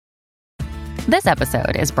This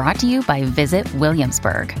episode is brought to you by Visit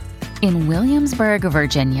Williamsburg. In Williamsburg,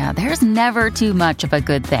 Virginia, there's never too much of a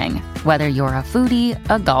good thing. Whether you're a foodie,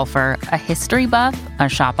 a golfer, a history buff, a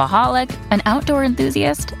shopaholic, an outdoor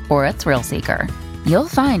enthusiast, or a thrill seeker, you'll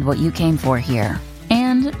find what you came for here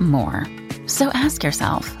and more. So ask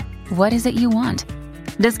yourself, what is it you want?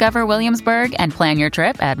 Discover Williamsburg and plan your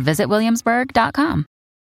trip at visitwilliamsburg.com.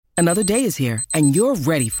 Another day is here, and you're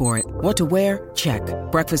ready for it. What to wear? Check.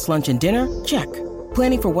 Breakfast, lunch, and dinner? Check.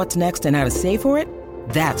 Planning for what's next and how to save for it?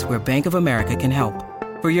 That's where Bank of America can help.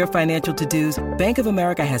 For your financial to-dos, Bank of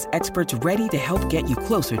America has experts ready to help get you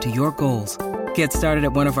closer to your goals. Get started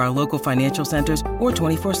at one of our local financial centers or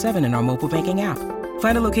 24/7 in our mobile banking app.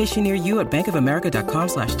 Find a location near you at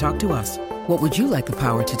bankofamerica.com/talktous. What would you like the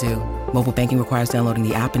power to do? Mobile banking requires downloading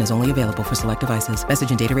the app and is only available for select devices.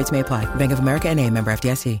 Message and data rates may apply. Bank of America N.A., member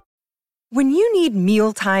FDIC. When you need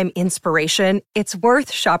mealtime inspiration, it's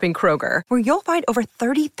worth shopping Kroger, where you'll find over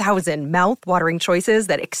 30,000 mouth-watering choices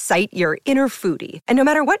that excite your inner foodie. And no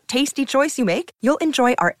matter what tasty choice you make, you'll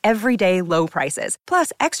enjoy our everyday low prices,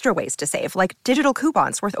 plus extra ways to save, like digital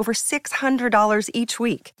coupons worth over $600 each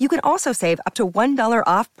week. You can also save up to $1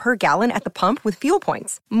 off per gallon at the pump with fuel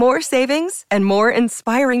points. More savings and more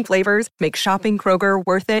inspiring flavors make shopping Kroger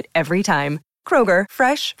worth it every time. Kroger,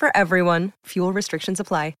 fresh for everyone. Fuel restrictions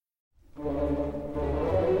apply.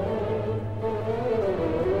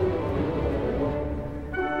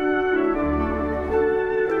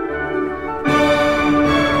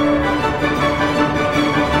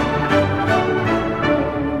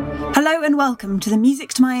 Hello and welcome to the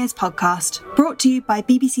Music to My Ears podcast, brought to you by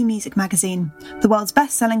BBC Music Magazine, the world's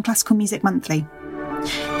best-selling classical music monthly.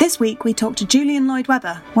 This week we talked to Julian Lloyd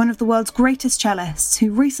Webber, one of the world's greatest cellists,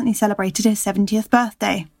 who recently celebrated his 70th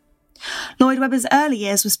birthday. Lloyd Webber's early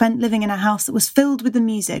years were spent living in a house that was filled with the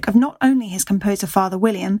music of not only his composer father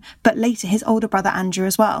William, but later his older brother Andrew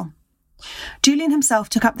as well. Julian himself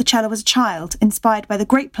took up the cello as a child, inspired by the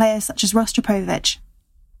great players such as Rostropovich.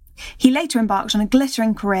 He later embarked on a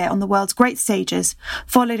glittering career on the world's great stages,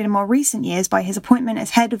 followed in more recent years by his appointment as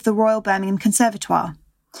head of the Royal Birmingham Conservatoire.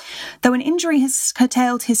 Though an injury has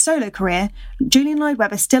curtailed his solo career, Julian Lloyd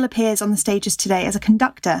Webber still appears on the stages today as a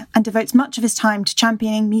conductor and devotes much of his time to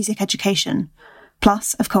championing music education,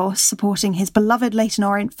 plus, of course, supporting his beloved Leyton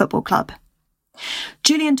Orient Football Club.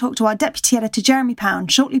 Julian talked to our deputy editor Jeremy Pound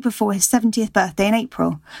shortly before his 70th birthday in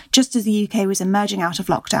April, just as the UK was emerging out of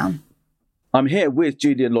lockdown. I'm here with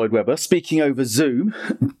Julian Lloyd Webber, speaking over Zoom,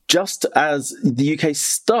 just as the UK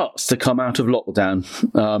starts to come out of lockdown.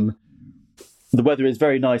 The weather is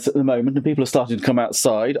very nice at the moment, and people are starting to come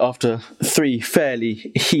outside after 3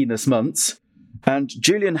 fairly heinous months. And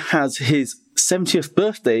Julian has his 70th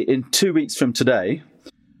birthday in 2 weeks from today.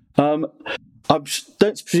 I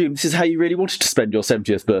don't presume this is how you really wanted to spend your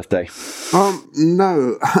 70th birthday.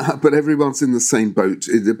 No, but everyone's in the same boat.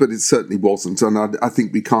 But it certainly wasn't, and I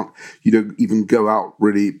think we can't, even go out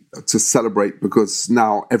really to celebrate because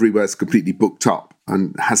now everywhere's completely booked up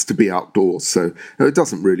and has to be outdoors. So it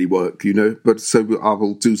doesn't really work, But so I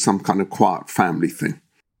will do some kind of quiet family thing.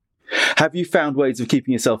 Have you found ways of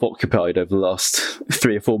keeping yourself occupied over the last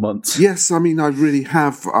 3 or 4 months? Yes, I mean, I really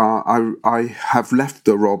have. I have left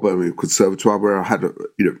the Royal Birmingham Conservatoire, where I had a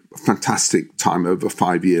fantastic time over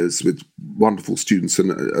 5 years with wonderful students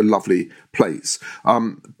and a lovely place.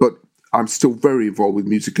 But I'm still very involved with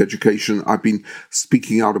music education. I've been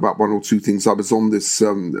speaking out about 1 or 2 things. I was on this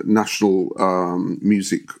national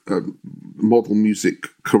model music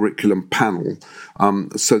curriculum panel.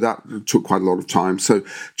 So that took quite a lot of time. So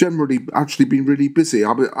generally, actually been really busy.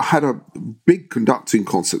 I had a big conducting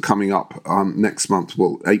concert coming up next month,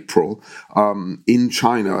 April, in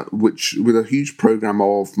China, which with a huge program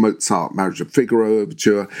of Mozart, Marriage of Figaro,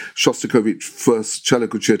 Overture, Shostakovich First Cello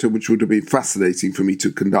Concerto, which would have been fascinating for me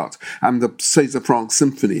to conduct, and the César Franck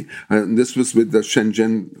Symphony. And this was with the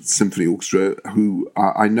Shenzhen Symphony Orchestra, who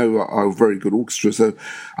I know are a very good orchestra. So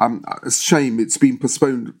it's a shame it's been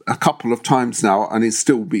postponed a couple of times now and is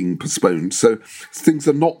still being postponed. So things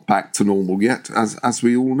are not back to normal yet, as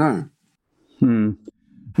we all know.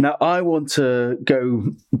 Now, I want to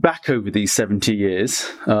go back over these 70 years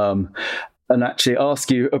and actually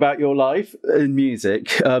ask you about your life in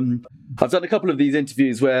music. I've done a couple of these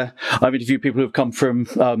interviews where I've interviewed people who have come from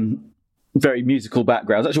very musical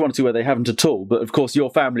backgrounds. Actually, want to see where they haven't at all. But of course, your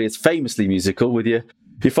family is famously musical, with your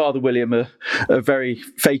father, William, a very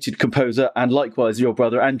fated composer, and likewise your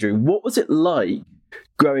brother, Andrew. What was it like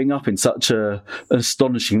growing up in such an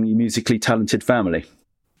astonishingly musically talented family?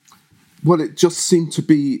 Well, it just seemed to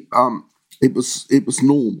be it was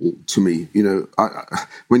normal to me.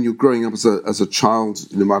 When you're growing up as a child,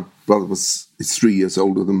 my brother is 3 years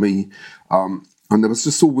older than me, and there was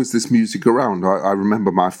just always this music around. I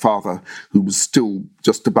remember my father, who was still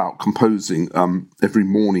just about composing every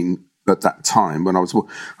morning at that time when I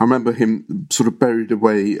remember him sort of buried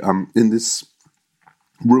away in this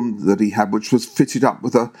room that he had, which was fitted up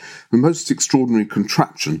with a most extraordinary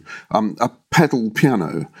contraption, a pedal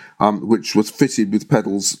piano, which was fitted with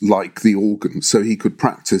pedals like the organ, so he could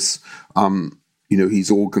practice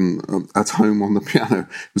his organ at home on the piano.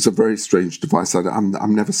 It was a very strange device. I've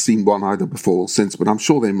never seen one either before or since, but I'm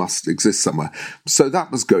sure they must exist somewhere. So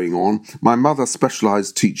that was going on. My mother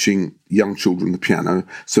specialised teaching young children the piano,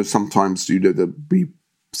 so sometimes, there'd be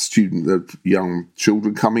young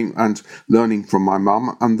children coming and learning from my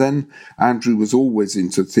mum. And then Andrew was always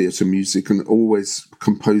into theatre music and always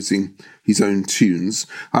composing his own tunes.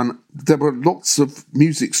 And there were lots of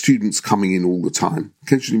music students coming in all the time.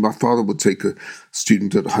 Occasionally my father would take a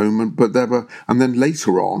student at home, and then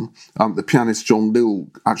later on, the pianist John Lill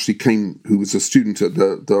actually came, who was a student at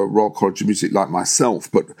the Royal College of Music like myself,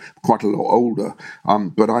 but quite a lot older.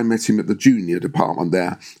 But I met him at the junior department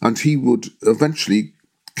there, and he would eventually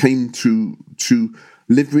came to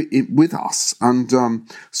live with us, and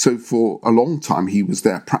so for a long time he was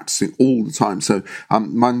there practicing all the time. So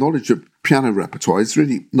my knowledge of piano repertoire is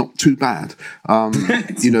really not too bad.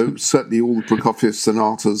 Certainly all the Prokofiev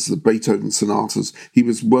sonatas, the Beethoven sonatas, he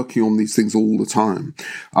was working on these things all the time.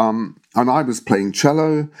 And I was playing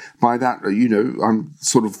cello. By that,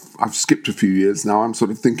 I've skipped a few years now. I'm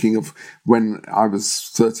sort of thinking of when I was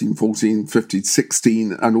 13, 14, 15,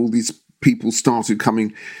 16, and all these people started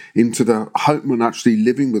coming into the home and actually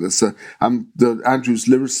living with us. And Andrew's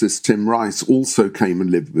lyricist, Tim Rice, also came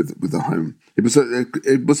and lived with the home.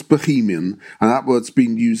 It was bohemian, and that word's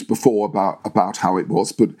been used before about how it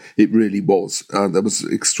was, but it really was. There was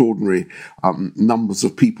extraordinary numbers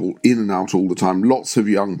of people in and out all the time, lots of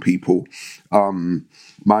young people.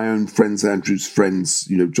 My own friends, Andrew's friends,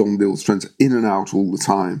 John Lill's friends, in and out all the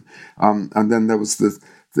time. And then there was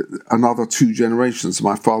another two generations,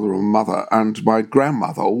 my father and mother, and my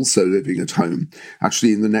grandmother also living at home,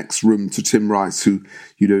 actually in the next room to Tim Rice, who,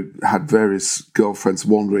 had various girlfriends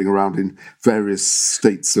wandering around in various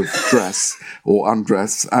states of dress or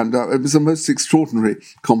undress. And it was a most extraordinary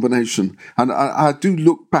combination. And I do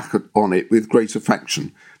look back on it with great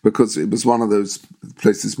affection, because it was one of those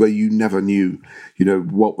places where you never knew,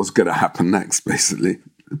 what was going to happen next, basically.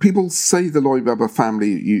 People say the Lloyd Webber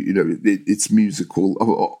family, it's musical,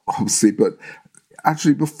 obviously, but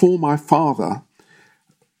actually before my father,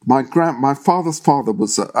 my father's father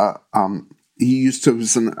was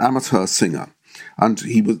was an amateur singer, and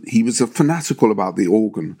he was a fanatical about the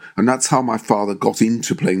organ, and that's how my father got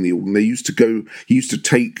into playing the organ. He used to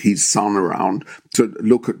take his son around to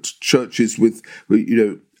look at churches with,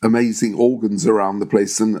 amazing organs around the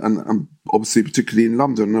place, and obviously particularly in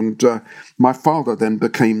London. And my father then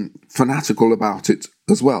became fanatical about it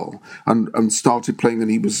as well, and started playing, and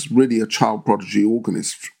he was really a child prodigy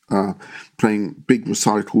organist, playing big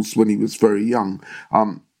recitals when he was very young.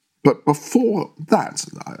 But before that,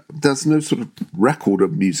 there's no sort of record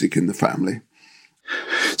of music in the family.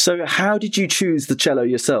 So how did you choose the cello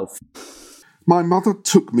yourself? My mother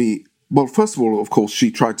took me. Well, first of all, of course,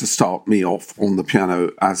 she tried to start me off on the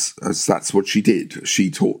piano, as that's what she did.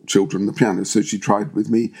 She taught children the piano, so she tried with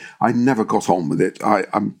me. I never got on with it.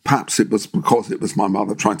 Perhaps it was because it was my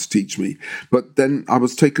mother trying to teach me. But then I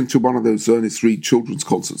was taken to one of those Ernest Reed children's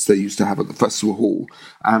concerts they used to have at the Festival Hall,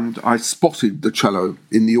 and I spotted the cello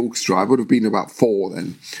in the orchestra. I would have been about 4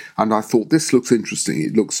 then, and I thought, this looks interesting.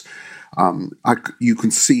 It looks... you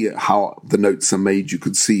can see how the notes are made. You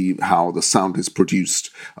can see how the sound is produced.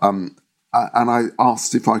 And I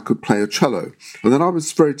asked if I could play a cello. And then I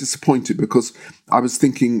was very disappointed, because I was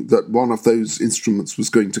thinking that one of those instruments was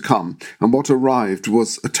going to come. And what arrived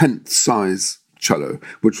was a 10th size cello,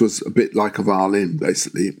 which was a bit like a violin,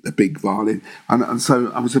 basically, a big violin. And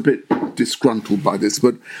so I was a bit disgruntled by this.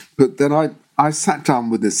 But then I sat down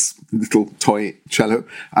with this little toy cello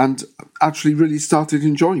and actually really started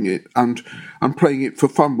enjoying it and playing it for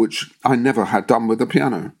fun, which I never had done with a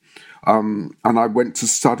piano. And I went to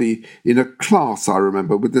study in a class, I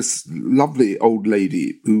remember, with this lovely old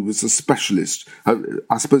lady who was a specialist,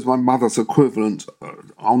 I suppose my mother's equivalent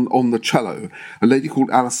on the cello, a lady called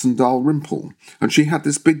Alison Dalrymple. And she had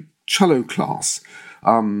this big cello class.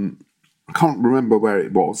 I can't remember where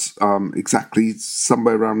it was exactly,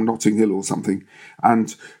 somewhere around Notting Hill or something.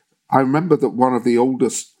 And I remember that one of the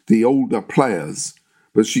older players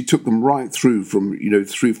but she took them right through from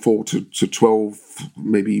 3, 4 to 12,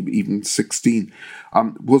 maybe even 16.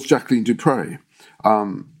 Was Jacqueline Dupre.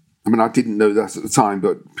 I didn't know that at the time,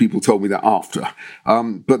 but people told me that after.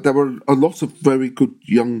 But there were a lot of very good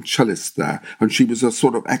young cellists there, and she was a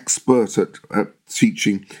sort of expert at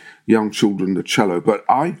teaching young children the cello. But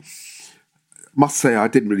I must say I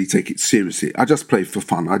didn't really take it seriously. I just played for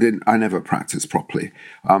fun. I never practiced properly,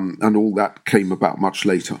 and all that came about much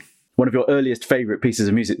later. One of your earliest favourite pieces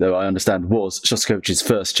of music, though, I understand, was Shostakovich's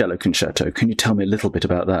first cello concerto. Can you tell me a little bit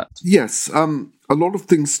about that? Yes. A lot of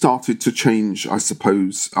things started to change, I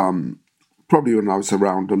suppose, probably when I was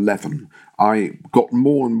around 11. I got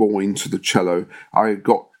more and more into the cello. I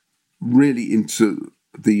got really into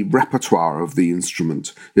the repertoire of the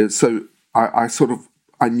instrument. So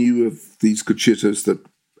I knew of these concertos that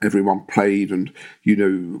everyone played and,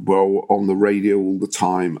 were on the radio all the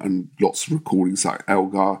time, and lots of recordings like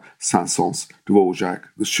Elgar, Saint-Saëns, Dvorak,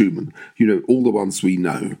 the Schumann, all the ones we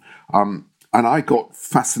know. And I got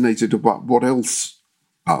fascinated about what else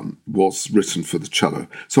was written for the cello.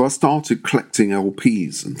 So I started collecting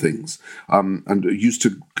LPs and things. And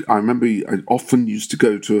I remember I often used to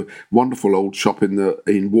go to a wonderful old shop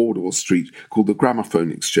in Wardour Street called the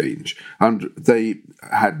Gramophone Exchange. And they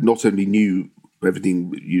had not only everything,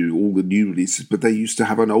 all the new releases, but they used to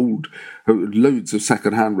have loads of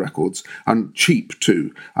second-hand records, and cheap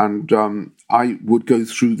too. And I would go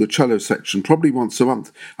through the cello section probably once a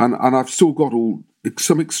month, and I've still got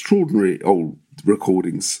some extraordinary old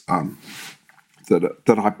recordings that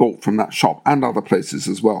I bought from that shop and other places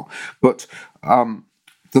as well. But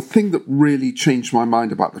the thing that really changed my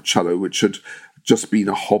mind about the cello, which had just been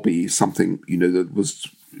a hobby, something that was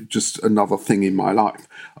just another thing in my life,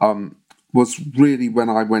 was really when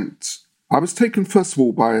I was taken first of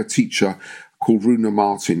all by a teacher called Runa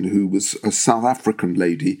Martin, who was a South African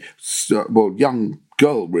lady, young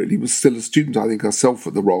girl really, was still a student, I think, herself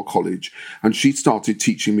at the Royal College, and she started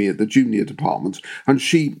teaching me at the junior department, and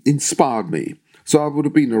she inspired me. So I would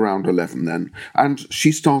have been around 11 then, and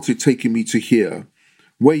she started taking me to hear,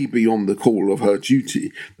 way beyond the call of her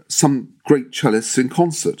duty, some great cellists in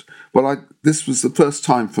concert. Well, this was the first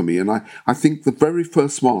time for me, and I think the very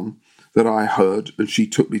first one that I heard, and she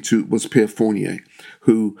took me to, was Pierre Fournier,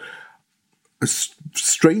 who,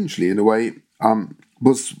 strangely in a way,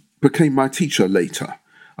 became my teacher later,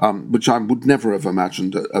 which I would never have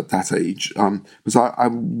imagined at that age, because I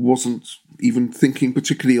wasn't even thinking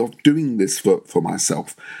particularly of doing this for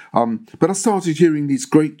myself. But I started hearing these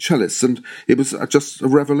great cellists, and it was just a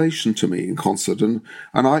revelation to me in concert, and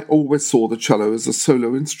I always saw the cello as a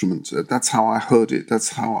solo instrument. That's how I heard it, that's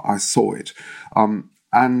how I saw it.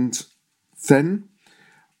 And then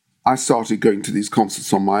I started going to these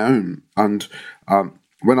concerts on my own, and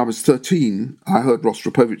when I was 13, I heard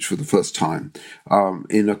Rostropovich for the first time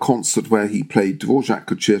in a concert where he played Dvorak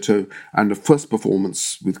Concerto and the first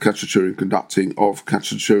performance with Khachaturian conducting of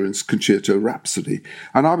Khachaturian's Concerto Rhapsody.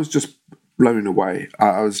 And I was just blown away.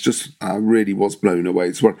 I really was blown away.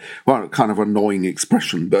 It's one kind of annoying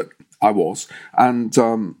expression, but I was. And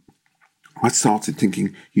I started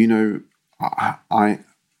thinking,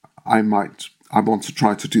 I want to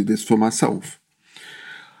try to do this for myself.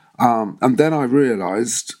 And then I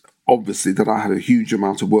realised, obviously, that I had a huge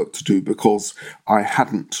amount of work to do because I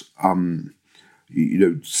hadn't,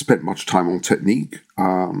 spent much time on technique,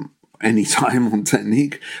 any time on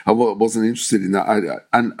technique. I wasn't interested in that.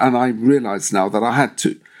 And I realised now that I had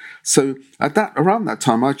to. So around that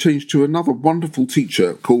time, I changed to another wonderful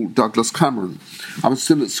teacher called Douglas Cameron. I was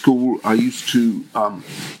still at school. I used to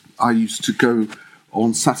go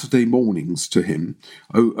on Saturday mornings to him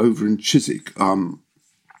over in Chiswick.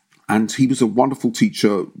 And he was a wonderful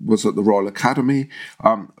teacher, was at the Royal Academy.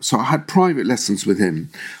 So I had private lessons with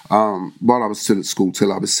him while I was still at school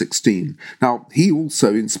till I was 16. Now, he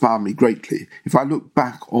also inspired me greatly. If I look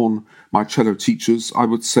back on my cello teachers, I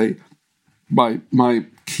would say my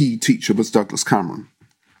key teacher was Douglas Cameron.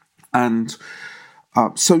 And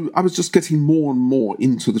so I was just getting more and more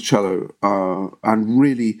into the cello and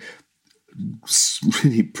really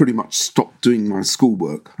pretty much stopped doing my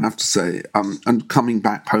schoolwork, I have to say, and coming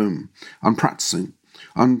back home and practicing.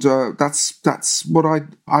 And that's what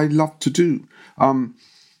I love to do. And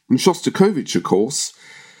Shostakovich, of course,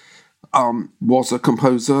 was a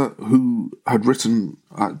composer who had written,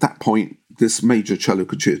 at that point, this major cello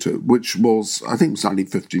concerto, which was, I think it was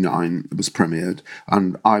 1959, it was premiered,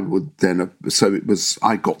 and I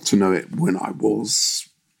got to know it when I was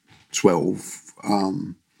 12,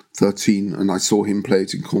 13, and I saw him play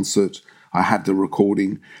it in concert. I had the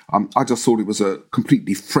recording. I just thought it was a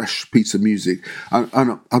completely fresh piece of music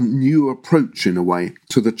and a new approach, in a way,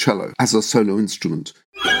 to the cello as a solo instrument.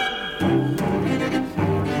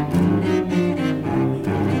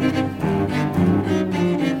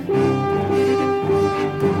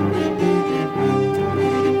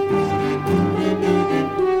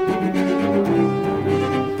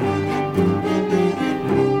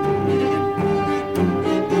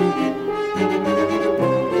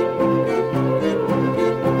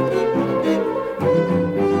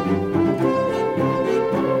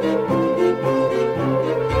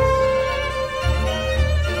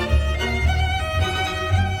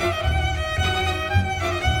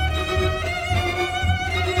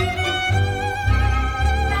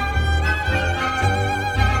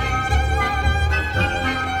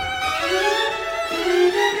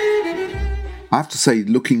 I have to say,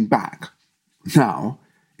 looking back now,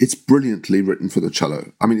 it's brilliantly written for the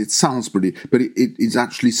cello. I mean, it sounds brilliant, but it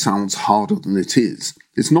actually sounds harder than it is.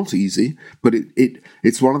 It's not easy, but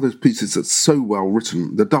it's one of those pieces that's so well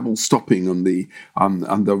written. The double stopping and the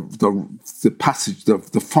passage,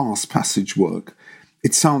 the fast passage work.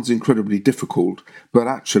 It sounds incredibly difficult, but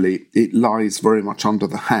actually it lies very much under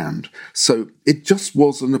the hand. So it just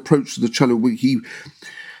was an approach to the cello where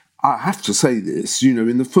I have to say this,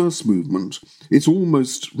 in the first movement, it's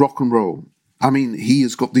almost rock and roll. I mean, he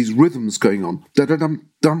has got these rhythms going on, da-da-dum,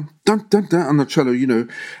 dum, dum, dum, dum, and the cello,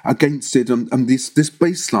 against it, and this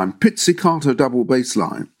bass line, pizzicato double bass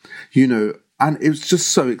line, and it was just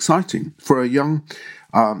so exciting for a young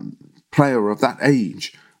player of that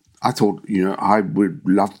age. I thought, I would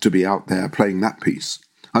love to be out there playing that piece.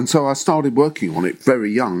 And so I started working on it very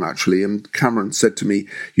young, actually, and Cameron said to me,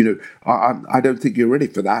 I don't think you're ready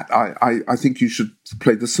for that. I think you should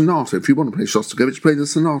play the sonata. If you want to play Shostakovich, play the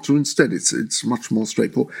sonata instead. It's much more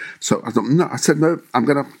straightforward. So I thought, no, I said, no, I'm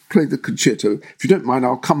going to play the concerto. If you don't mind,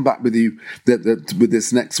 I'll come back with you with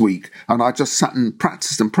this next week. And I just sat and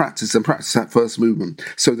practiced that first movement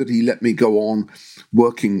so that he let me go on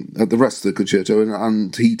working at the rest of the concerto,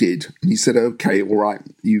 and he did. And he said, okay, all right,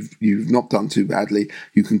 you've not done too badly.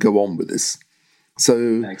 You can go on with this.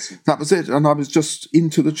 So Excellent. That was it. And I was just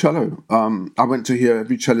into the cello. I went to hear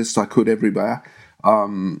every cellist I could everywhere.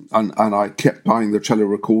 And I kept buying the cello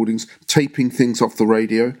recordings, taping things off the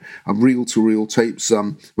radio, reel-to-reel tapes.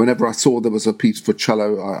 Whenever I saw there was a piece for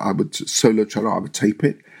cello, I would tape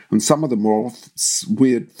it. And some of them were off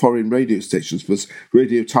weird foreign radio stations, because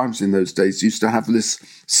Radio Times in those days used to have this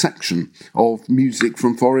section of music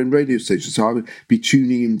from foreign radio stations. So I would be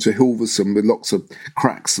tuning into Hilversum with lots of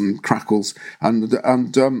cracks and crackles and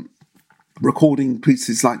recording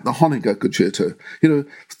pieces like the Honegger Concerto,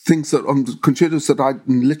 things that concertos that I'd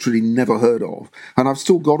literally never heard of. And I've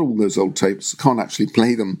still got all those old tapes. Can't actually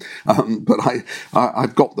play them, but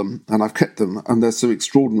I've got them and I've kept them. And there's some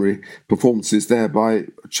extraordinary performances there by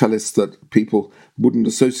cellists that people wouldn't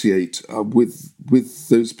associate with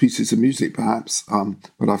those pieces of music, perhaps.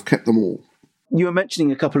 But I've kept them all. You were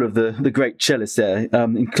mentioning a couple of the great cellists there,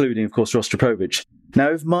 including, of course, Rostropovich.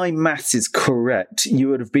 Now, if my maths is correct, you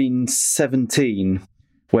would have been 17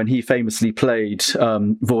 when he famously played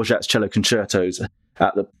Dvorak's cello concerto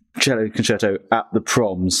at the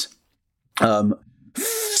Proms,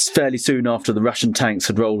 fairly soon after the Russian tanks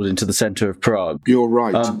had rolled into the centre of Prague. You're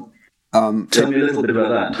right. Tell me a little bit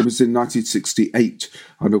about that. It was in 1968,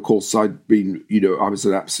 and of course I'd been, I was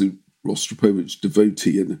an absolute Rostropovich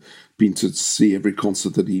devotee and been to see every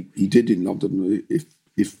concert that he did in London,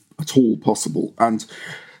 if at all possible. And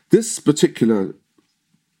this particular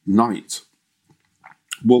night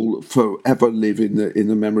will forever live in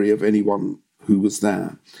the memory of anyone who was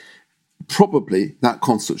there. Probably that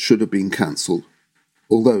concert should have been cancelled,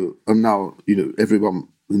 although, and now, everyone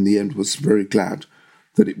in the end was very glad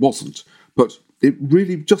that it wasn't. But it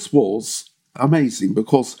really just was amazing,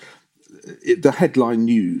 because the headline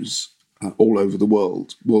news all over the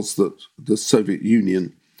world was that the Soviet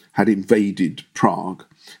Union had invaded Prague.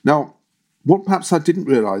 Now, what perhaps I didn't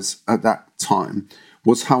realise at that time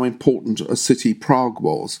was how important a city Prague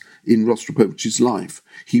was in Rostropovich's life.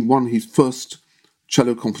 He won his first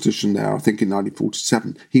cello competition there, I think in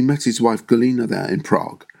 1947. He met his wife Galina there in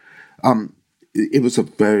Prague. It was a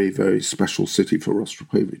very, very special city for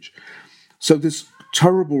Rostropovich. So this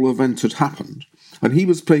terrible event had happened, and he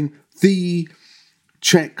was playing the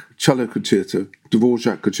Czech cello concerto,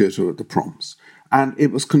 Dvorak concerto at the Proms. And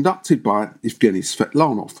it was conducted by Evgeny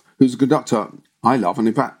Svetlanov, who's a conductor I love. And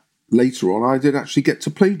in fact, later on, I did actually get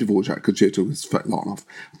to play Dvorak concerto with Svetlanov.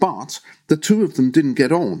 But the two of them didn't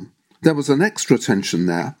get on there was an extra tension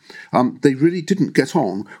there. They really didn't get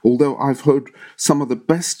on, although I've heard some of the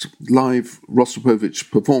best live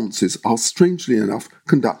Rostropovich performances are, strangely enough,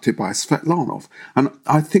 conducted by Svetlanov. And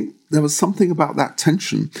I think there was something about that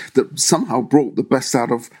tension that somehow brought the best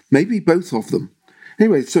out of maybe both of them.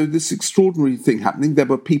 Anyway, so this extraordinary thing happening. There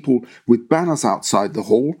were people with banners outside the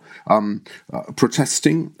hall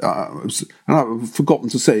protesting. And I've forgotten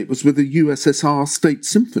to say, it was with the USSR State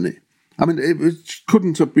Symphony. I mean, it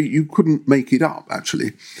couldn't have been, you couldn't make it up,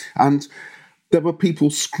 actually. And there were people,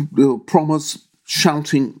 prommers,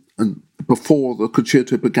 shouting before the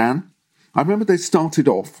concerto began. I remember they started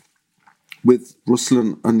off with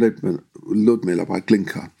Ruslan and Ludmila by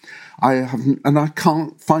Glinka. I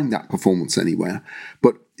can't find that performance anywhere,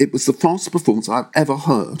 but it was the fastest performance I've ever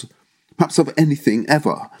heard, perhaps of anything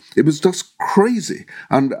ever. It was just crazy,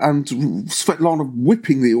 and Svetlanov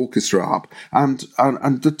whipping the orchestra up, and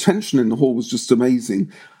the tension in the hall was just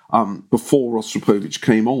amazing before Rostropovich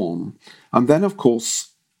came on. And then, of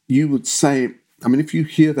course, you would say, I mean, if you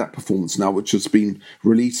hear that performance now, which has been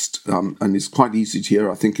released and is quite easy to hear,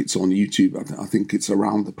 I think it's on YouTube, I think it's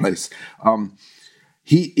around the place,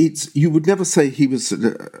 you would never say it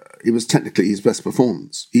was technically his best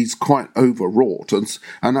performance. He's quite overwrought, and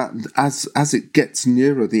as it gets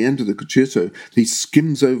nearer the end of the concerto, he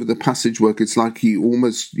skims over the passage work. It's like he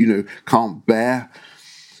almost can't bear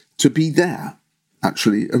to be there,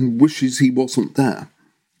 actually, and wishes he wasn't there.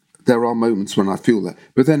 There are moments when I feel that,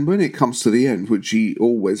 but then when it comes to the end, which he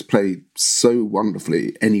always played so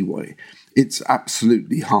wonderfully anyway, it's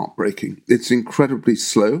absolutely heartbreaking. It's incredibly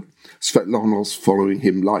slow. Svetlanov's following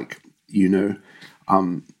him like,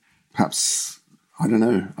 perhaps, I don't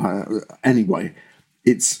know. Anyway,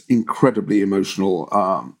 it's incredibly emotional.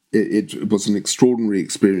 It was an extraordinary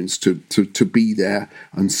experience to be there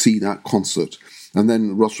and see that concert. And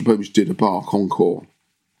then Rostropovich did a Bach encore,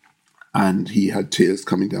 and he had tears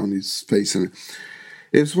coming down his face. And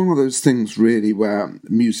it was one of those things, really, where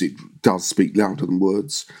music does speak louder than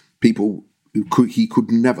words. He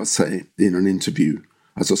could never say in an interview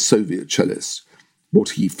as a Soviet cellist what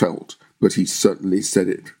he felt, but he certainly said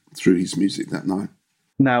it through his music that night.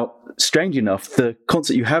 Now, strange enough, the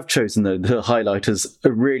concert you have chosen, though, to highlight as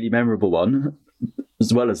a really memorable one,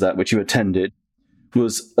 as well as that which you attended,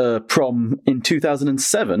 was a prom in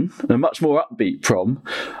 2007, a much more upbeat prom,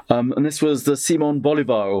 and this was the Simon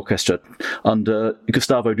Bolivar Orchestra under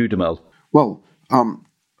Gustavo Dudamel. Well,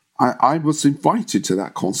 I was invited to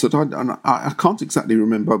that concert, and I can't exactly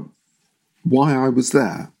remember why I was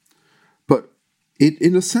there, but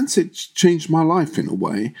in a sense it changed my life in a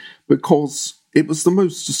way, because it was the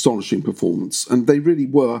most astonishing performance, and they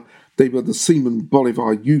were the Simon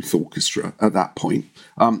Bolivar Youth Orchestra at that point,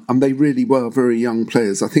 and they really were very young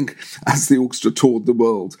players. I think as the orchestra toured the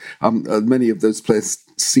world, many of those players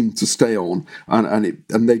seemed to stay on,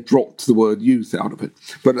 and they dropped the word youth out of it.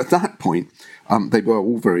 But at that point, they were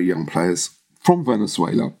all very young players from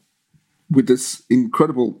Venezuela with this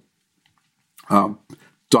incredible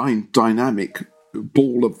dynamic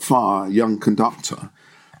ball of fire young conductor.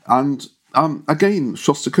 And again,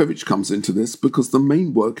 Shostakovich comes into this, because the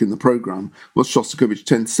main work in the programme was Shostakovich's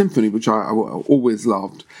 10th Symphony, which I always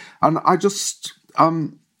loved. And I just,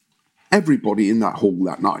 everybody in that hall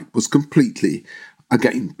that night was completely,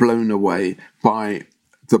 again, blown away by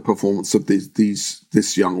the performance of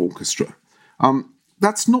this young orchestra.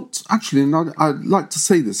 That's not, actually, and I'd like to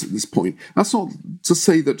say this at this point, that's not to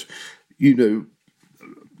say that,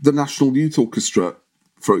 the National Youth Orchestra,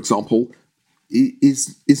 for example,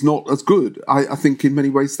 is not as good. I think in many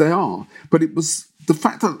ways they are. But it was the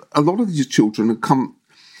fact that a lot of these children had come.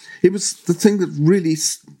 It was the thing that really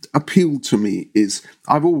appealed to me is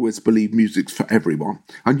I've always believed music's for everyone.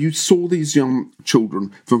 And you saw these young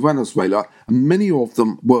children from Venezuela, and many of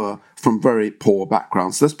them were from very poor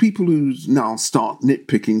backgrounds. There's people who now start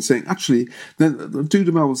nitpicking, saying, actually,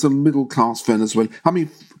 Dudamel was a middle-class Venezuelan. I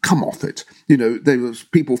mean, come off it. There was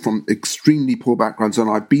people from extremely poor backgrounds, and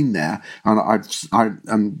I've been there,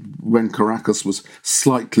 and when Caracas was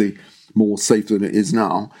slightly more safe than it is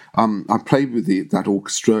now, I played with that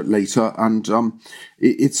orchestra later, and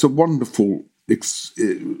it's a wonderful,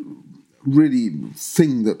 really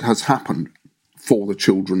thing that has happened for the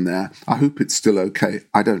children there. I hope it's still okay.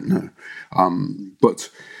 I don't know. But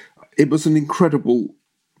it was an incredible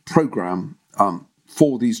programme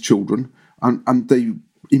for these children, and they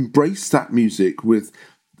embraced that music with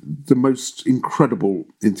the most incredible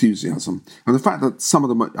enthusiasm. And the fact that some of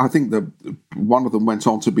them, I think one of them went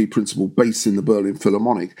on to be principal bass in the Berlin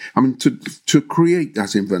Philharmonic. I mean, to create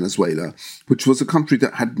that in Venezuela, which was a country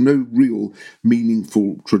that had no real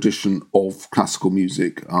meaningful tradition of classical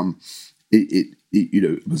music,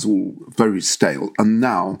 it was all very stale. And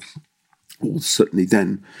now, or certainly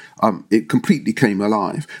then, it completely came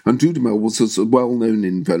alive. And Dudamel was as well known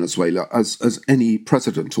in Venezuela as any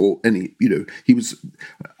president or any, he was.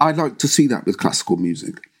 I like to see that with classical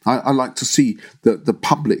music. I like to see the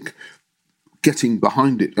public getting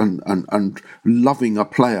behind it and loving a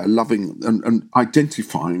player, loving and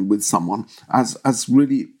identifying with someone as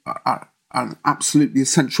really an absolutely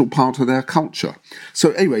essential part of their culture.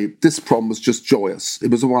 So anyway, this prom was just joyous. It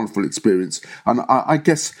was a wonderful experience. And I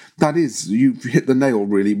guess that is, you've hit the nail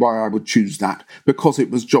really, why I would choose that, because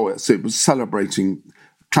it was joyous. It was celebrating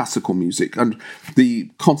classical music. And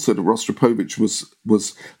the concert of Rostropovich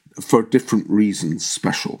was for different reasons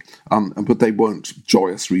special, but they weren't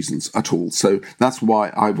joyous reasons at all. So that's why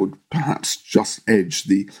I would perhaps just edge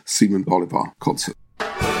the Simon Bolivar concert.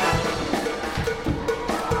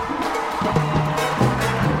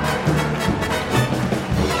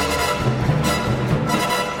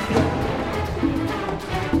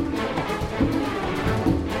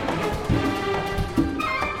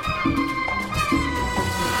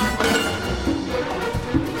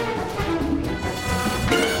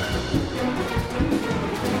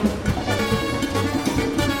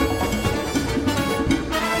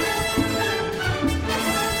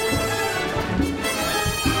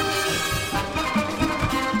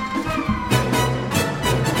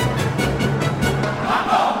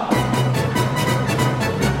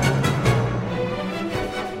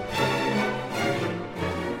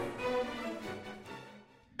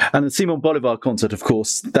 And the Simon Bolivar concert, of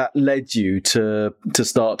course, that led you to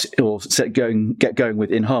start or get going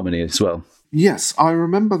with In Harmony as well. Yes, I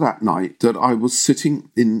remember that night that I was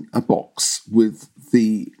sitting in a box with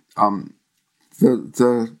the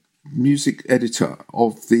music editor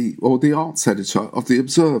of the arts editor of The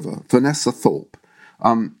Observer, Vanessa Thorpe,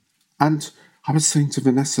 and I was saying to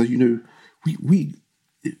Vanessa, we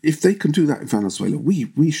if they can do that in Venezuela,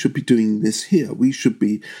 we should be doing this here. We should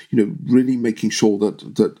be, really making sure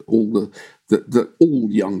that all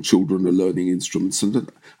young children are learning instruments.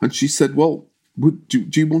 And she said, well, do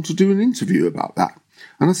you want to do an interview about that?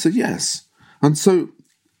 And I said, yes. And so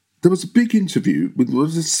there was a big interview with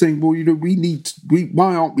us saying, well,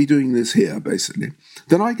 why aren't we doing this here, basically?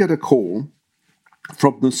 Then I get a call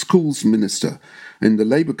from the schools minister in the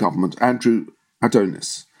Labour government, Andrew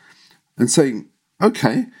Adonis, and saying,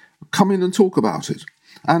 okay, come in and talk about it.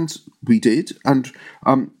 And we did, and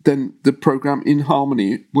then the programme In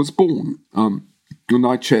Harmony was born. And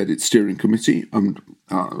I chaired its steering committee, and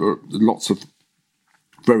lots of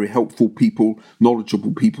very helpful people,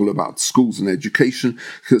 knowledgeable people about schools and education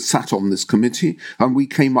sat on this committee. And we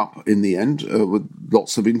came up in the end with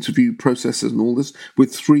lots of interview processes and all this,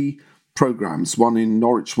 with 3 programmes, one in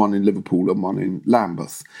Norwich, one in Liverpool, and one in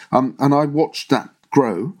Lambeth. And I watched that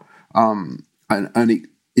grow. And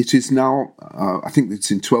it is now, I think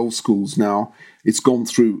it's in 12 schools now. It's gone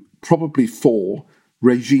through probably 4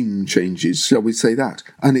 regime changes, shall we say that?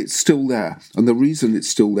 And it's still there. And the reason it's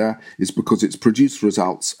still there is because it's produced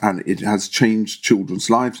results and it has changed children's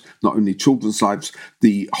lives, not only children's lives,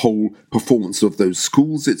 the whole performance of those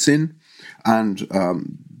schools it's in. And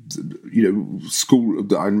school,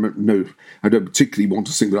 I don't particularly want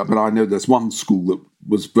to single out, but I know there's one school that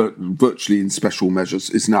was virtually in special measures,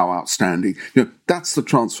 is now outstanding. That's the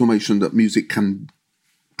transformation that music can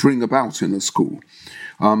bring about in a school.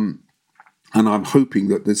 And I'm hoping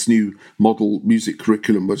that this new model music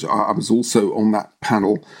curriculum, which I was also on that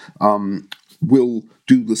panel, will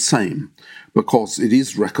do the same, because it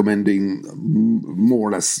is recommending, more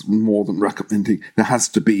or less, more than recommending, there has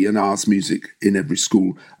to be an hour's music in every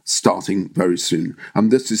school starting very soon.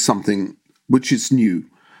 And this is something which is new,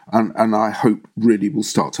 and I hope really will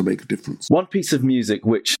start to make a difference. One piece of music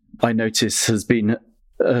which I notice has been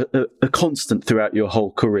a constant throughout your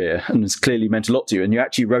whole career and has clearly meant a lot to you, and you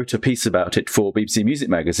actually wrote a piece about it for BBC Music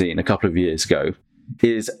Magazine a couple of years ago,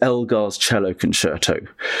 is Elgar's Cello Concerto.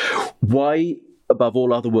 Why, above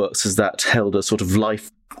all other works, has that held a sort of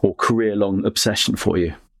life or career-long obsession for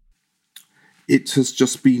you? It has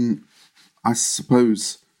just been, I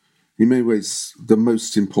suppose, in many ways, the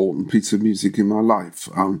most important piece of music in my life.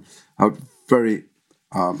 At very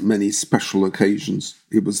many special occasions,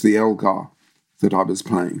 it was the Elgar that I was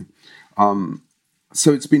playing.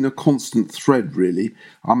 So it's been a constant thread, really.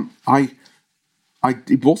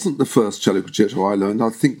 It wasn't the first cello concerto I learned.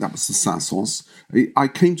 I think that was the Saint-Saëns. I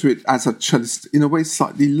came to it as a cellist in a way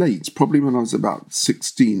slightly late, probably when I was about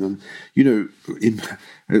 16. And,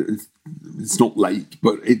 it's not late,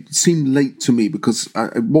 but it seemed late to me because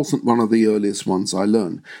it wasn't one of the earliest ones I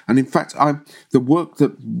learned. And in fact, the work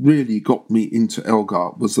that really got me into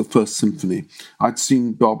Elgar was the First Symphony. I'd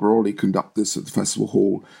seen Barbaroli conduct this at the Festival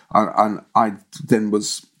Hall, and I then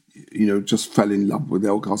was... just fell in love with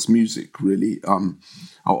Elgar's music, really.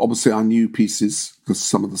 Obviously, I knew pieces,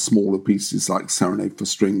 some of the smaller pieces like Serenade for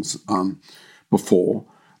Strings before,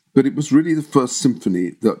 but it was really the First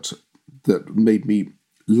Symphony that made me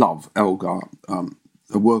love Elgar,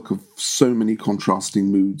 a work of so many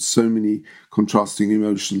contrasting moods, so many contrasting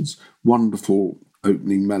emotions, wonderful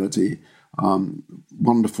opening melody,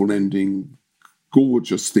 wonderful ending,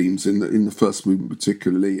 gorgeous themes in the first movement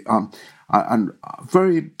particularly, and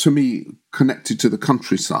very, to me, connected to the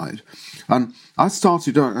countryside. And I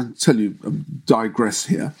started, I'll tell you, digress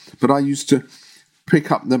here, but I used to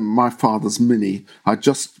pick up my father's Mini. I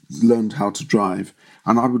just learned how to drive,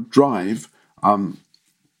 and I would drive,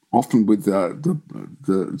 often with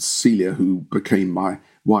the Celia, who became my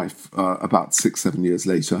wife about 6-7 years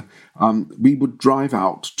later. We would drive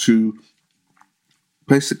out to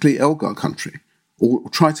basically Elgar country, or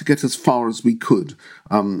try to get as far as we could,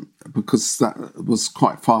 because that was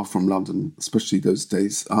quite far from London, especially those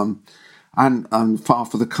days, and far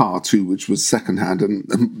for the car too, which was secondhand,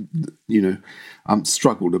 and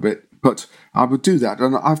struggled a bit. But I would do that,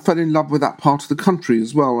 and I fell in love with that part of the country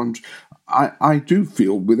as well. And I do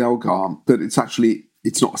feel with Elgar that it's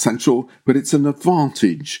not essential, but it's an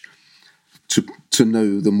advantage to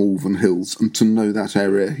know the Malvern Hills and to know that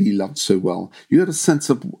area he loved so well. You had a sense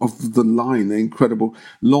of the line, the incredible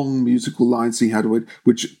long musical lines he had,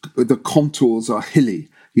 which the contours are hilly,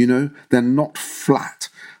 they're not flat.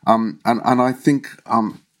 And I think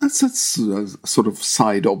that's a sort of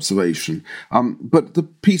side observation. But the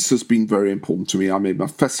piece has been very important to me. I made my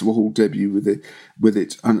Festival Hall debut with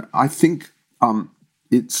it, and I think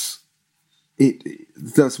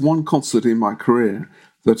there's one concert in my career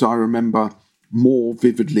that I remember more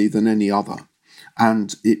vividly than any other.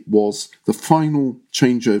 And it was the final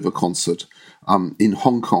changeover concert in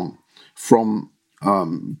Hong Kong from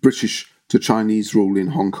British to Chinese rule in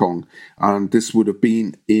Hong Kong. And this would have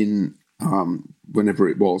been in, whenever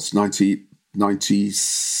it was,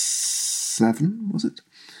 1997, was it?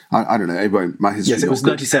 I don't know. Anyway, my history. Yes, it was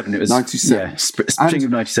 97. It was 97. Yeah, spring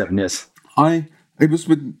of 97, yes.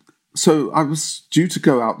 So I was due to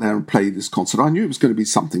go out there and play this concert. I knew it was going to be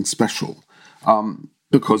something special,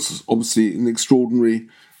 because obviously an extraordinary,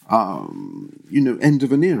 end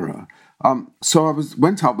of an era. So I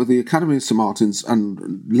went out with the Academy of St Martin's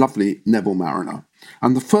and lovely Neville Mariner.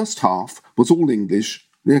 And the first half was all English,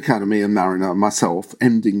 the Academy and Mariner, myself,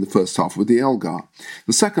 ending the first half with the Elgar.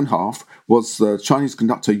 The second half was the Chinese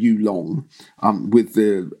conductor Yu Long with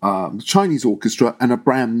the Chinese orchestra and a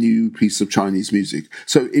brand new piece of Chinese music.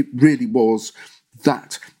 So it really was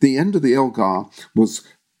that. The end of the Elgar was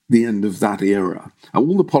the end of that era. And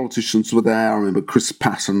all the politicians were there. I remember Chris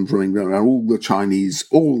Patton drawing there, all the Chinese,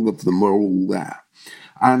 all of them were all there.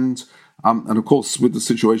 And of course, with the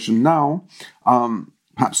situation now,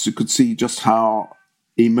 perhaps you could see just how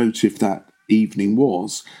emotive that evening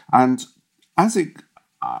was. And I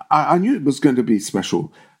knew it was going to be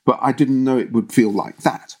special, but I didn't know it would feel like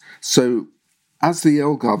that. So as the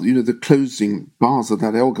Elgar, the closing bars of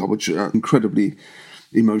that Elgar, which are incredibly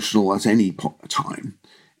emotional at any time,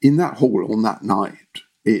 in that hall on that night,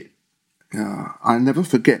 I never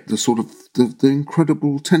forget the sort of the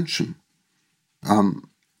incredible tension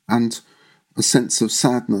and a sense of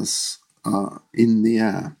sadness in the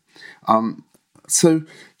air. So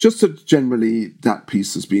just generally, that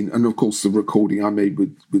piece has been, and of course the recording I made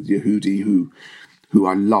with Yehudi, who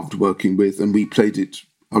I loved working with, and we played it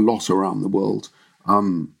a lot around the world.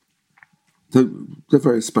 They're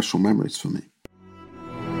very special memories for me.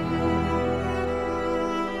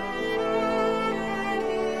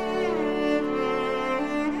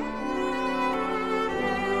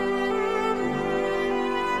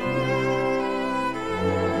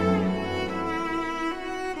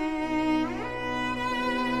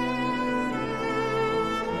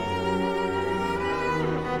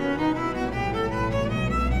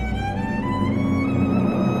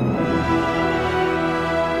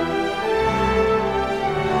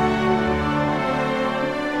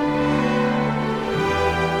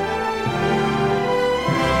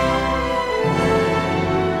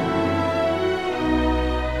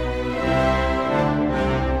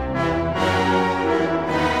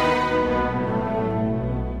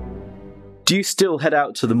 Do you still head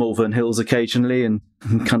out to the Malvern Hills occasionally and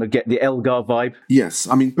kind of get the Elgar vibe? Yes,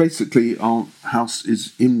 I mean, basically our house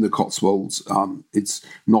is in the Cotswolds. It's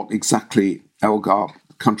not exactly Elgar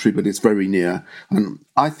country, but it's very near. And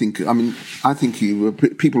I think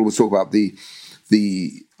people will talk about the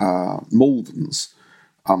Malverns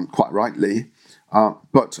quite rightly.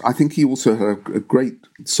 But I think he also had a great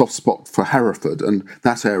soft spot for Hereford and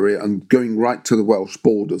that area, and going right to the Welsh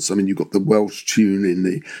borders. I mean, you've got the Welsh tune in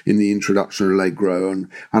the introduction, Allegro, and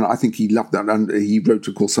I think he loved that. And he wrote,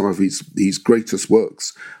 of course, some of his greatest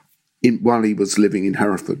works while he was living in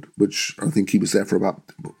Hereford, which I think he was there for about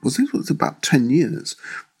 10 years.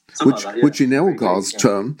 Which in Elgar's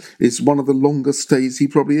term is one of the longest stays he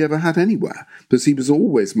probably ever had anywhere, because he was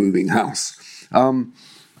always moving house. I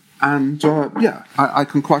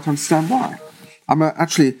can quite understand why. I'm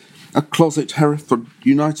actually a closet Hereford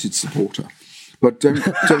United supporter, but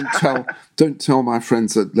don't tell my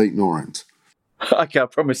friends at Leyton Orient. Okay, I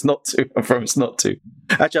promise not to.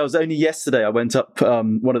 Actually, I was only yesterday. I went up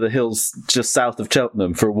one of the hills just south of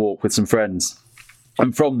Cheltenham for a walk with some friends,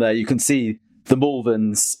 and from there you can see the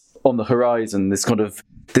Malverns on the horizon. This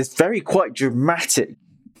very quite dramatic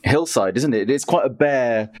hillside, isn't it? It's quite a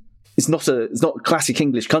bare. It's not classic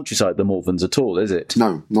English countryside, the Malverns, at all, is it?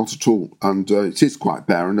 No, not at all. And it is quite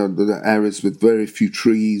barren. There are areas with very few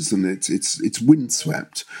trees, and it's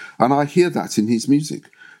windswept. And I hear that in his music.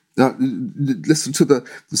 Listen to the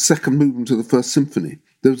second movement of the First Symphony.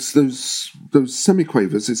 Those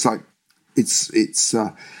semiquavers. It's like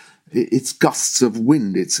it's gusts of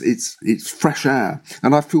wind. It's fresh air,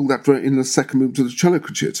 and I feel that in the second movement of the cello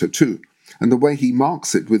concerto too. And the way he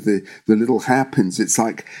marks it with the little hairpins, it's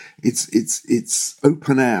like it's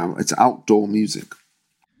open air, it's outdoor music.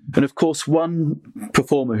 And of course, one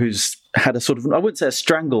performer who's had a sort of, I wouldn't say a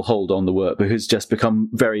stranglehold on the work, but who's just become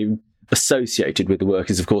very associated with the work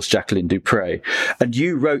is, of course, Jacqueline du Pré. And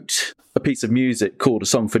you wrote a piece of music called A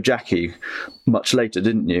Song for Jackie much later,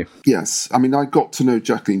 didn't you? Yes. I mean, I got to know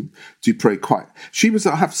Jacqueline du Pré quite...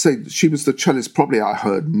 I have to say, she was the cellist probably I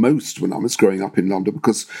heard most when I was growing up in London,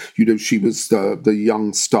 because, she was the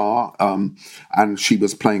young star, and she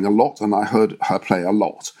was playing a lot, and I heard her play a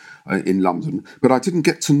lot in London. But I didn't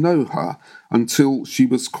get to know her until she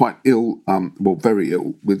was quite ill, very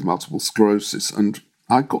ill, with multiple sclerosis, and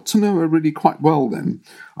I got to know her really quite well then.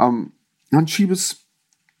 And she was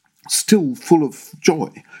still full of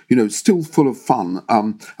joy, still full of fun,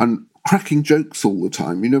 and cracking jokes all the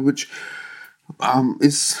time, which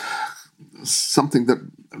is something that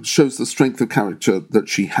shows the strength of character that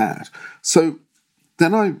she had. So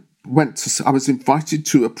then I was invited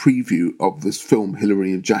to a preview of this film,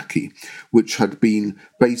 Hilary and Jackie, which had been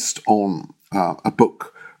based on a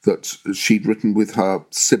book that she'd written with her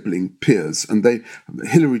sibling Piers, and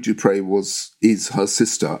Hilary du Pré is her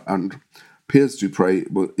sister, and Piers du Pré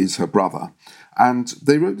is her brother, and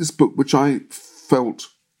they wrote this book which I felt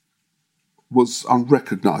was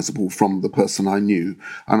unrecognisable from the person I knew,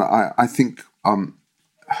 and I think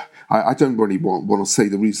I don't really want to say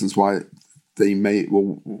the reasons why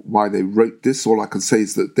why they wrote this. All I can say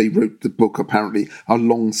is that they wrote the book apparently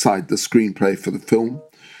alongside the screenplay for the film.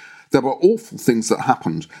 There were awful things that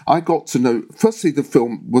happened. I got to know, firstly, the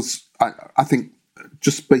film was, I think,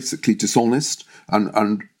 just basically dishonest.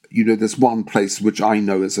 And there's one place which I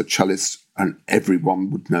know as a cellist, and everyone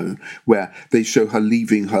would know, where they show her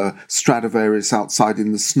leaving her Stradivarius outside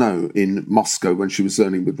in the snow in Moscow when she was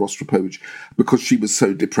learning with Rostropovich, because she was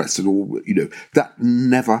so depressed and all, that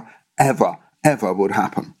never, ever, ever would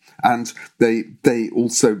happen. And their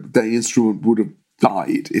instrument would have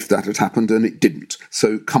died if that had happened, and it didn't.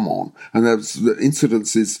 So come on. And there's the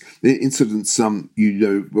incidents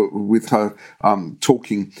with her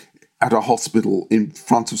talking at a hospital in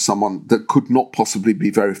front of someone that could not possibly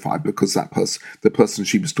be verified, because the person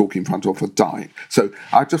she was talking in front of had died. So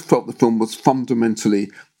I just felt the film was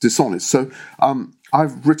fundamentally dishonest. So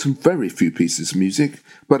I've written very few pieces of music,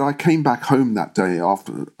 but I came back home that day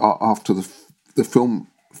after the film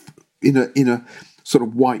in a sort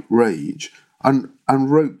of white rage, and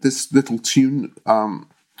wrote this little tune,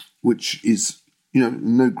 which is,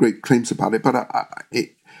 no great claims about it, but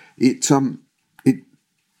it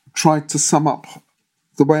tried to sum up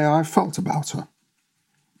the way I felt about her.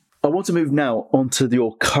 I want to move now onto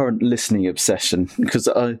your current listening obsession, because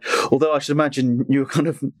although I should imagine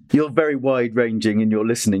you're very wide-ranging in your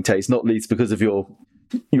listening taste, not least because of your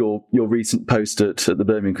recent post at the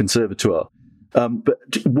Birmingham Conservatoire. But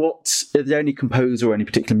is there any composer or any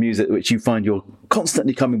particular music which you find you're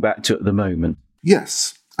constantly coming back to at the moment?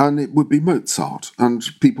 Yes, and it would be Mozart. And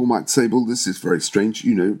people might say, well, this is very strange.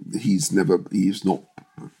 He's not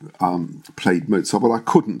played Mozart. Well, I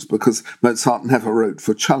couldn't because Mozart never wrote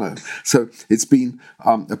for cello. So it's been,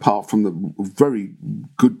 apart from the very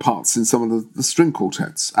good parts in some of the string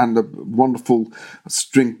quartets and a wonderful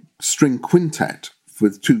string quintet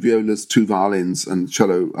with 2 violas, 2 violins, and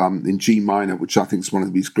cello in G minor, which I think is one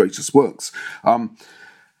of his greatest works.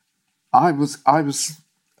 I was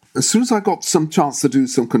as soon as I got some chance to do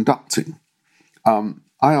some conducting, I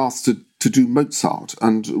asked to do Mozart,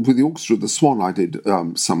 and with the Orchestra of the Swan, I did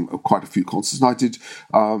quite a few concerts. And I did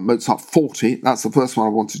Mozart 40. That's the first one I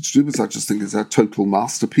wanted to do because I just think it's a total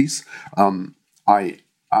masterpiece. And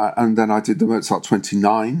then I did the Mozart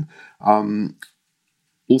 29,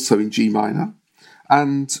 also in G minor,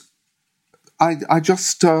 and I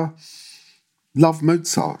just love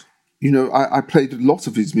Mozart. I played a lot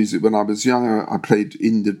of his music when I was younger. I played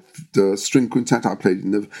in the string quintet. I played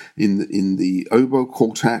in the oboe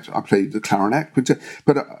quartet. I played the clarinet quintet.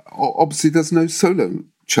 But obviously, there's no solo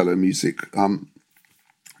cello music.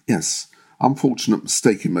 Yes, unfortunate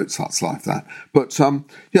mistake in Mozart's life, that. But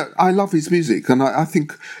I love his music, and I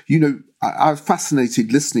think I'm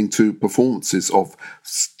fascinated listening to performances of,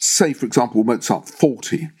 say, for example, Mozart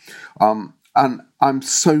 40. And I'm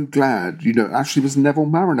so glad, actually was Neville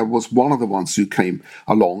Marriner was one of the ones who came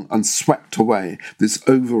along and swept away this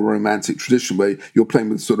over-romantic tradition where you're playing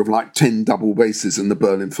with sort of like 10 double basses in the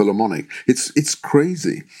Berlin Philharmonic. It's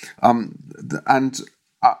crazy. And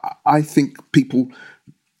I think people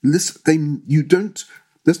listen,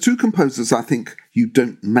 there's 2 composers I think you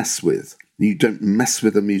don't mess with. You don't mess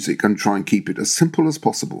with the music and try and keep it as simple as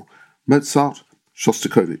possible. Mozart,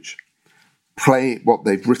 Shostakovich. Play what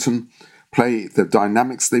they've written. Play the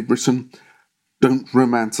dynamics they've written. Don't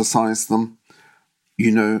romanticize them.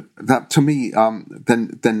 That to me,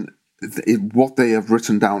 what they have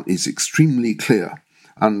written down is extremely clear.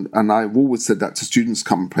 And I've always said that to students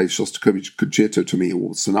come and play Shostakovich concerto to me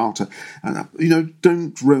or sonata. And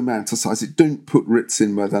don't romanticize it. Don't put writs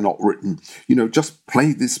in where they're not written. Just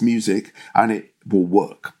play this music and it will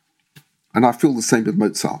work. And I feel the same with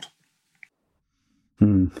Mozart.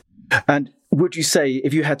 And would you say,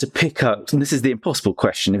 if you had to pick out, and this is the impossible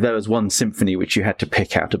question, if there was one symphony which you had to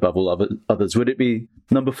pick out above all others, would it be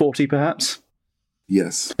number 40, perhaps?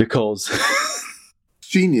 Yes. Because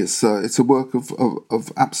genius. It's a work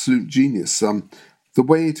of absolute genius. The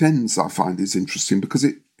way it ends, I find, is interesting because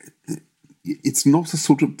it's not a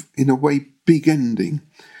sort of, in a way, big ending.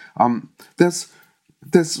 There's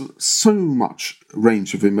so much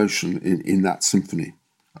range of emotion in that symphony.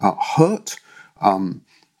 Hurt,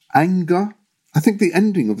 anger. I think the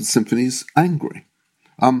ending of the symphony is angry.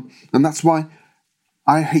 And that's why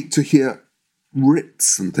I hate to hear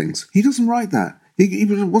writs and things. He doesn't write that. He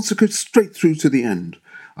wants to go straight through to the end.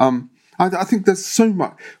 I think there's so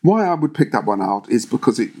much. Why I would pick that one out is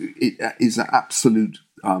because it is an absolute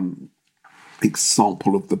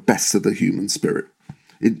example of the best of the human spirit.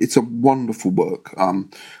 It's a wonderful work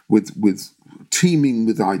with teeming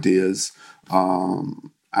with ideas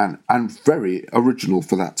and very original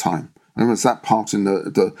for that time. And there's that part in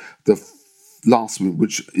the last one,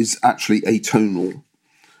 which is actually atonal.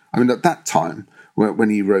 I mean, at that time, when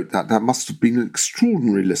he wrote that must have been an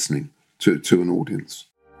extraordinary listening to an audience.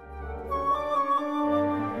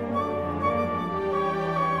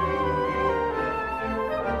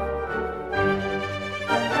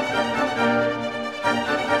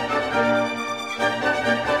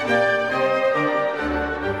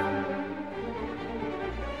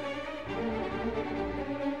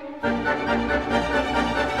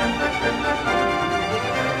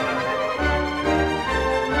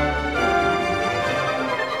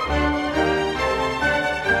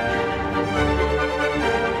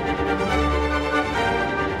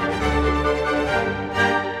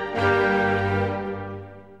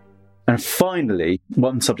 And finally,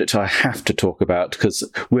 one subject I have to talk about, because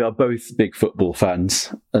we are both big football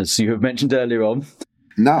fans, as you have mentioned earlier on.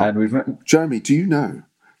 Now, Jeremy, do you know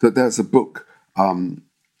that there's a book called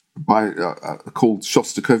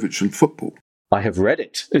Shostakovich and Football? I have read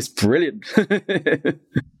it. It's brilliant.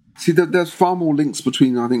 See, there's far more links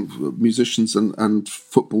between, I think, musicians and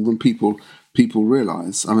football than people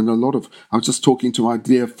realise. I mean, I was just talking to my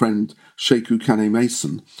dear friend Sheku Kane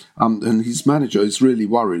Mason, and his manager is really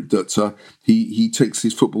worried that he takes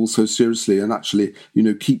his football so seriously and actually,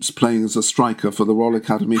 keeps playing as a striker for the Royal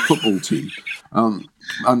Academy football team.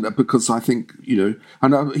 And because I think,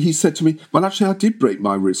 and he said to me, well, actually, I did break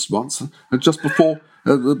my wrist once, and just before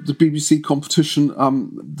the BBC competition,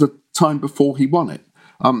 the time before he won it.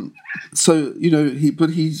 So,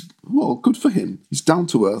 he's, well, good for him. He's down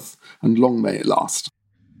to earth, and long may it last.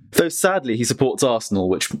 Though sadly he supports Arsenal,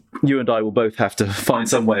 which you and I will both have to find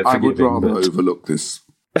some way of forgiving. I would rather overlook this.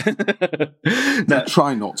 I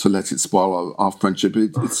try not to let it spoil our friendship.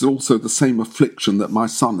 It's also the same affliction that my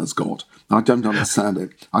son has got. I don't understand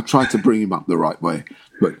it. I try to bring him up the right way,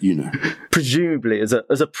 but you know. Presumably, as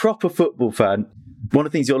a proper football fan, one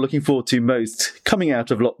of the things you're looking forward to most coming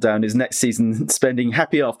out of lockdown is next season spending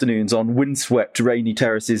happy afternoons on windswept rainy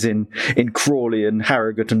terraces in Crawley and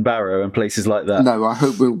Harrogate and Barrow and places like that. No, I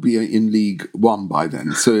hope we'll be in League One by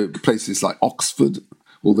then. So places like Oxford,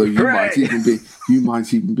 although you might even be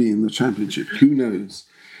in the Championship. Who knows?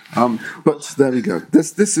 But there we go.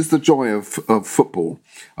 This is the joy of football.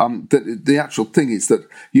 The actual thing is that,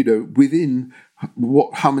 you know, within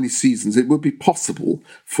how many seasons it would be possible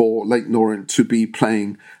for Leyton Orient to be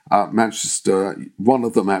playing Manchester, one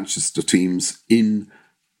of the Manchester teams in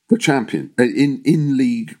the in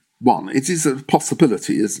League One. It is a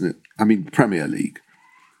possibility, isn't it? I mean, Premier League.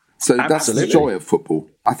 So That's the joy of football.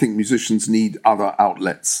 I think musicians need other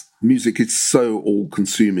outlets. Music is so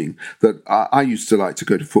all-consuming that I used to like to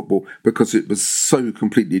go to football because it was so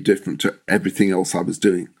completely different to everything else I was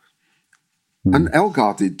doing. And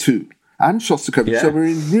Elgar did too. And Shostakovich, so we're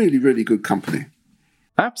in really, really good company.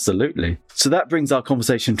 Absolutely. So that brings our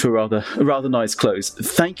conversation to a rather nice close.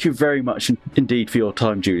 Thank you very much indeed for your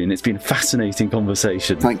time, Julian. It's been a fascinating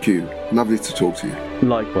conversation. Thank you. Lovely to talk to you.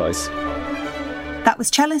 Likewise. That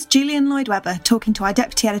was cellist Julian Lloyd Webber talking to our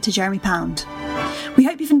deputy editor Jeremy Pound. We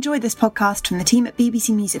hope you've enjoyed this podcast from the team at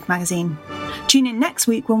BBC Music Magazine. Tune in next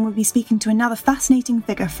week when we'll be speaking to another fascinating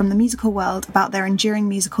figure from the musical world about their enduring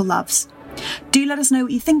musical loves. Do let us know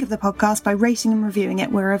what you think of the podcast by rating and reviewing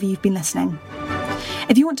it wherever you've been listening.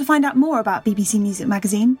 If you want to find out more about BBC Music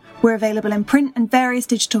Magazine, we're available in print and various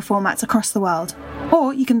digital formats across the world.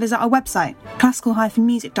 Or you can visit our website,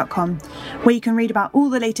 classical-music.com, where you can read about all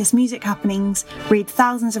the latest music happenings, read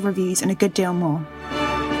thousands of reviews and a good deal more.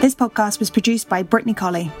 This podcast was produced by Brittany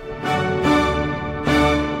Colley.